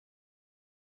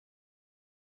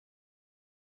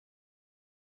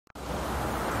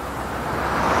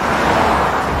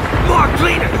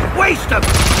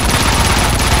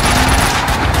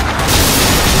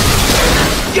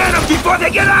they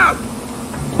get out!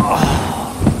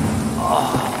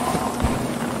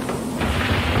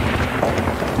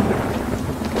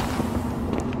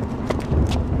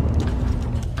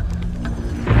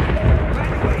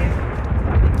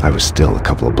 I was still a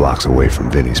couple of blocks away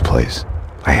from Vinny's place.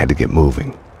 I had to get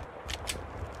moving.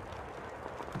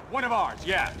 One of ours,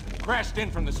 yeah. Crashed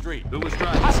in from the street. Who was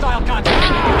driving? Hostile contact!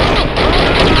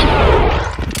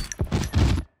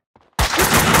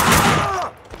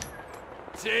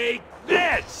 Take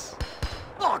this!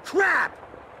 Oh, crap!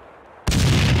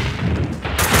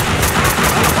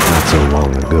 Not so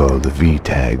long ago, the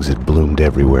V-tags had bloomed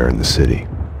everywhere in the city.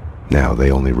 Now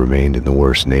they only remained in the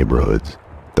worst neighborhoods.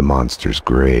 The monster's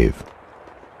grave.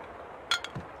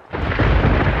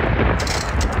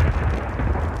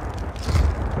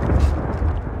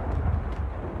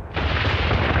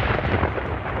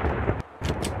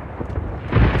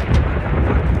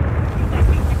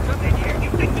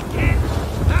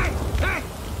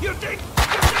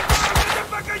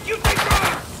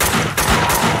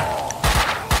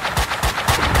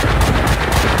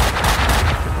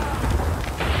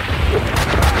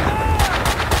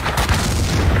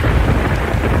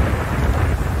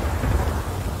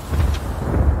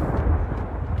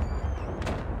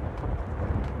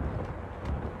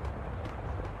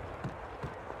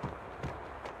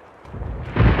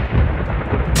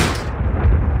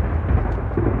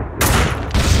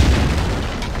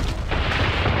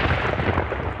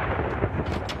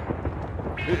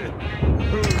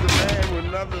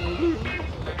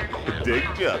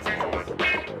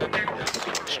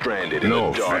 Stranded in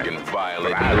a dark and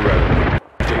violent road.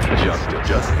 Take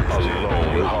justice a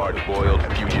lone, hard-boiled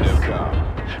fugitive cop,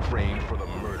 framed for the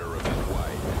murder of his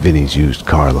wife. Vinny's used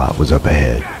car lot was up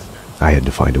ahead. I had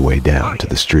to find a way down to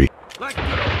the street. Like good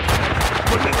old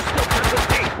when we were still Circle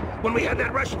D, when we had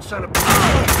that Russian son of...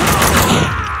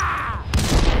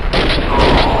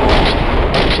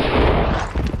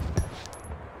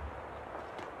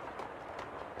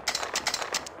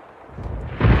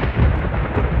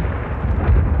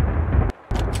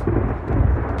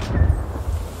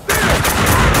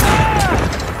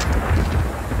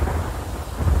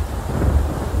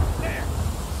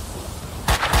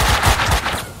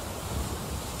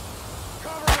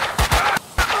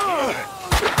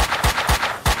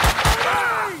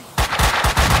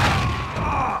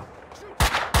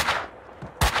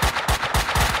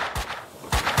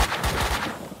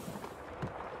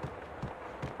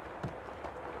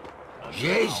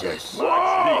 Jesus!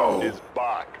 Whoa! Is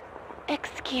back.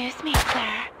 Excuse me,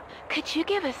 sir. Could you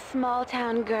give a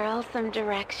small-town girl some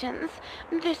directions?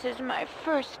 This is my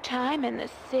first time in the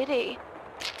city.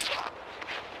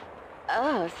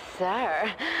 Oh,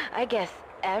 sir. I guess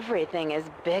everything is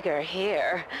bigger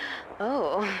here.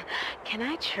 Oh, can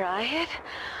I try it?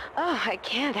 Oh, I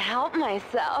can't help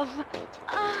myself.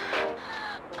 Oh,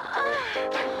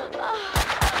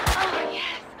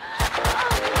 yes.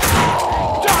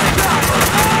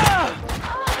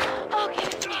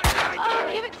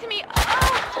 Give it to me. Oh,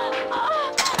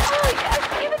 yes,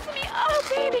 give it to me. Oh,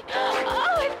 baby.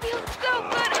 Oh, it feels so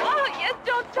good. Oh, yes,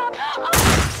 don't stop. Oh.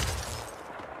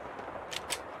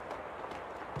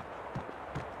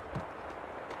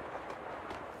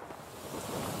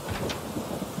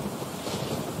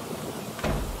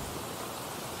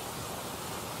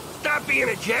 Stop being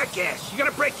a jackass. You're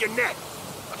gonna break your neck.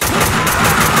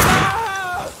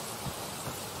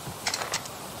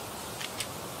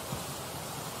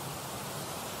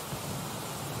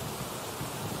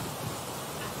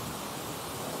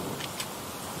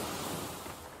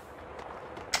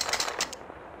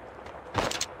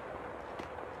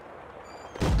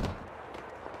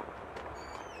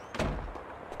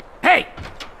 Hey!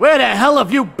 Where the hell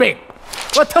have you been?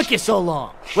 What took you so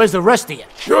long? Where's the rest of you?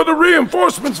 You're the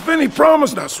reinforcements Vinny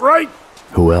promised us, right?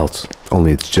 Who else?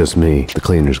 Only it's just me. The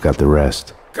cleaners got the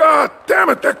rest. God damn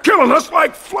it, they're killing us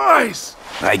like flies!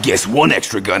 I guess one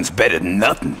extra gun's better than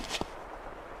nothing.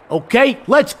 Okay,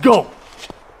 let's go!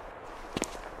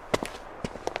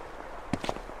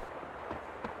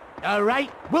 All right,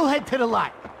 we'll head to the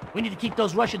lot. We need to keep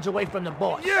those Russians away from the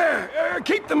boss. Yeah,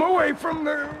 keep them away from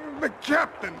the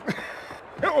captain.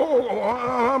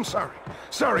 I'm sorry.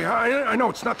 Sorry, I know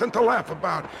it's nothing to laugh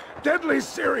about. Deadly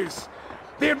serious.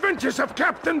 The adventures of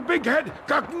Captain Bighead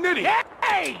Cognitti.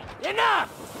 Hey!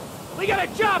 Enough! We got a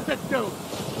job to do!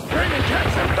 Training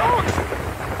cats and dogs!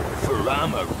 For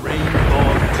I'm a rain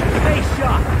dog too. Stay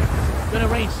sharp! Gonna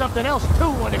rain something else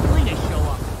too when the cleaners show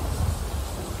up.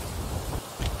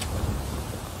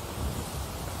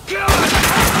 Kill it!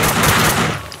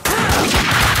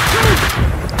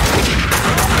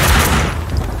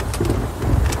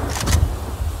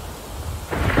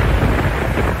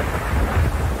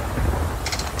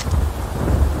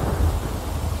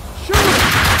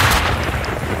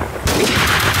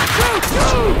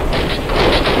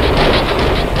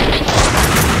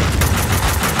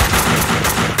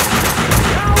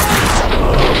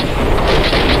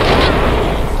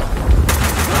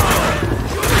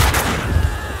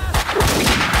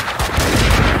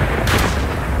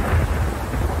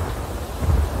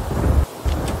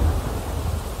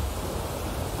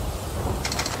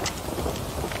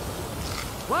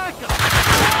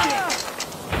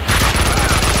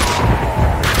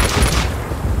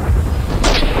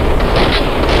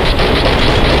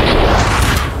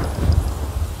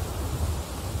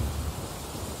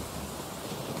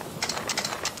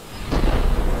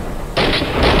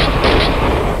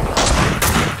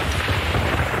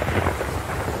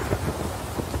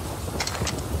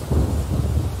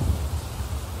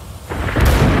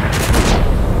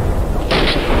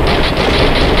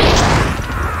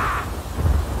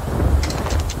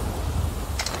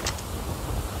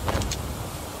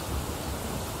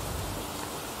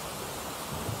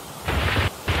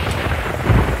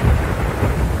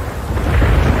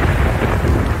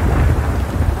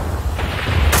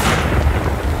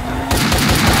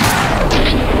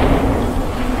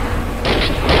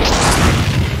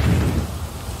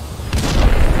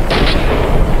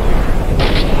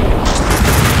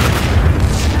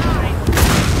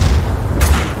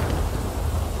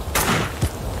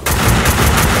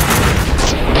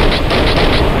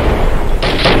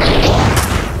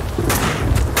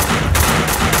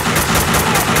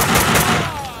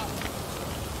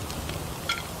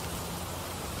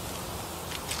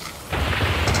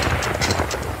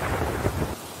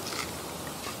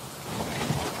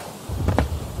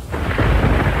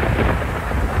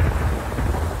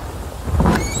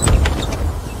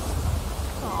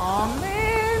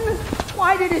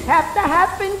 Why did this have to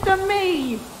happen to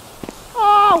me?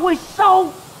 Oh, it was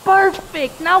so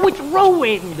perfect. Now it's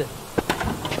ruined.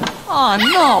 Oh,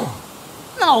 no.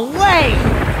 No way.